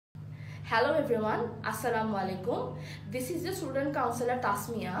Hello everyone, Assalamu alaikum. This is the student counselor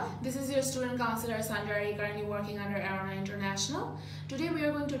Tasmia. This is your student counselor Sanjari, currently working under Arona-International. Today we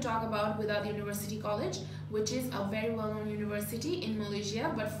are going to talk about WIDAD University College, which is a very well-known university in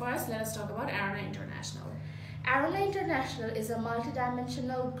Malaysia. But first, let us talk about Arona-International. Arona-International is a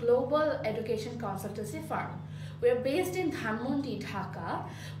multidimensional global education consultancy firm. We are based in Dhanmondi, Dhaka.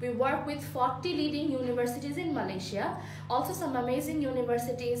 We work with 40 leading universities in Malaysia, also some amazing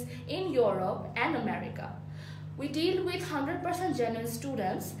universities in Europe and America. We deal with 100% genuine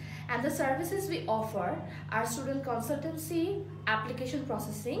students, and the services we offer are student consultancy, application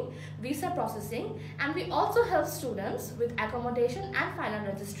processing, visa processing, and we also help students with accommodation and final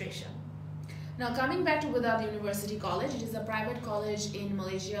registration. Now, coming back to WIDAD University College, it is a private college in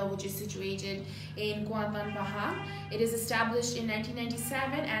Malaysia which is situated in Kuantan, Pahang. It is established in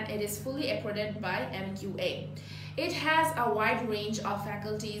 1997 and it is fully accredited by MQA. It has a wide range of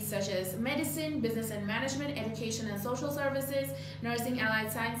faculties such as medicine, business and management, education and social services, nursing,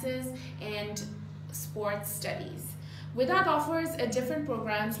 allied sciences, and sports studies. WIDAD offers different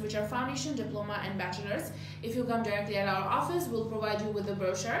programs which are foundation, diploma, and bachelors. If you come directly at our office, we'll provide you with a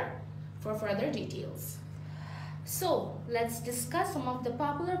brochure for further details. So, let's discuss some of the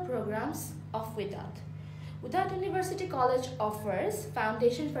popular programs of WIDAD. WIDAD University College offers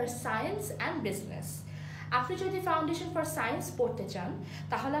Foundation for Science and Business. আপনি যদি foundation for science পড়তে চান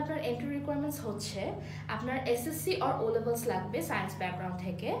তাহলে আপনার entry requirements হচ্ছে আপনার SSC or O levels লাগবে science background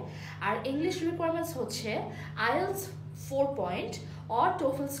থেকে, আর ইংলিশ রিকোয়ারমেন্টস হচ্ছে IELTS 4 point or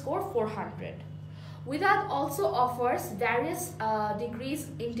TOEFL score 400. WIDAD also offers various degrees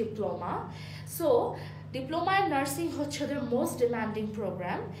in diploma. So, diploma in nursing হচ্ছে their most demanding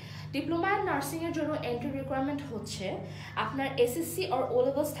program. Diploma in nursing এর জন্য entry requirement হচ্ছে আপনার SSC or O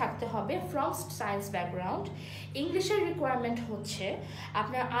levels থাকতে হবে from science background. ইংলিশের requirement হচ্ছে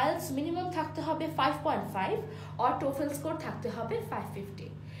আপনার IELTS minimum থাকতে হবে 5.5 or TOEFL score থাকতে হবে 550.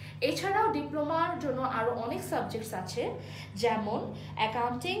 এছাড়াও ডিপ্লোমার জন্য আরো অনেক সাবজেক্টস আছে, যেমন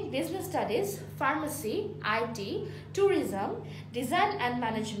accounting, business studies, pharmacy, IT, tourism, design and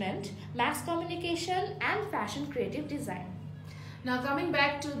management, mass communication and fashion creative design. Now, coming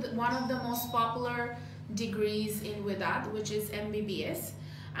back to one of the most popular degrees in WIDAD, which is MBBS.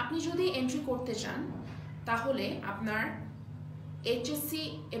 আপনি যদি entry করতে চান তাহলে আপনার HSC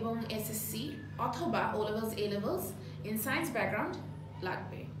এবং SSC অথবা O levels A levels in science background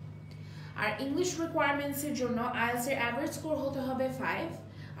লাগবে। আর English requirements এর জন্য আইএলটিএস এর এভারেজ স্কোর হতে হবে 5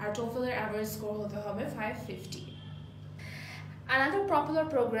 আর টোফেল এর এভারেজ স্কোর হতে হবে 550. Another popular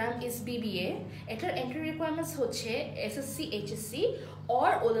program is BBA. এটার entry requirements হচ্ছে SSC, HSC or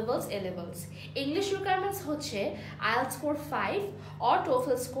O levels, A levels. English requirements হচ্ছে IELTS score 5 or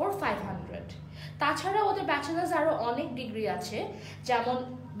TOEFL score 500. তাছাড়া ওদের ব্যাচেলার্স আরো অনেক ডিগ্রি আছে, যেমন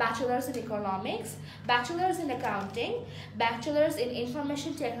Bachelors in Economics, Bachelors in Accounting, Bachelors in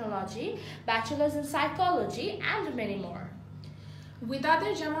Information Technology, Bachelors in Psychology, and many more. WIDAD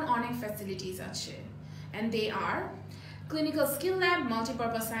এর যেমন অনেক ফ্যাসিলিটিস আছে, and they are Clinical Skill Lab,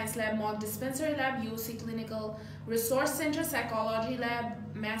 Multipurpose Science Lab, Mock Dispensary Lab, UC Clinical Resource Center, Psychology Lab,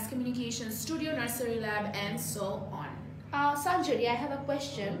 Mass Communication Studio, Nursery Lab, and so on. Sanjari, I have a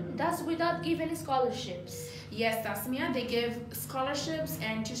question. Does WIDAD give any scholarships? Yes, Tasmia, they give scholarships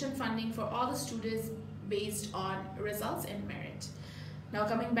and tuition funding for all the students based on results and merit. Now,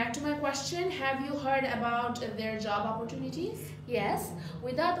 coming back to my question, have you heard about their job opportunities? Yes,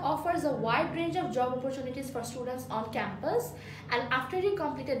 WIDAD offers a wide range of job opportunities for students on campus, and after you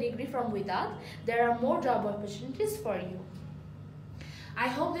complete a degree from WIDAD, there are more job opportunities for you. I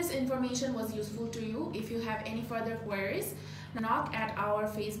hope this information was useful to you. If you have any further queries, knock at our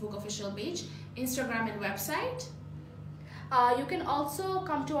Facebook official page, Instagram and website. You can also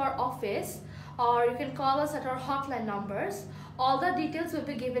come to our office, or you can call us at our hotline numbers. All the details will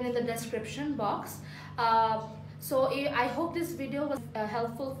be given in the description box. So I hope this video was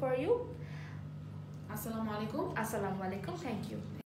helpful for you. Assalamu alaikum. Assalamu alaikum. Thank you.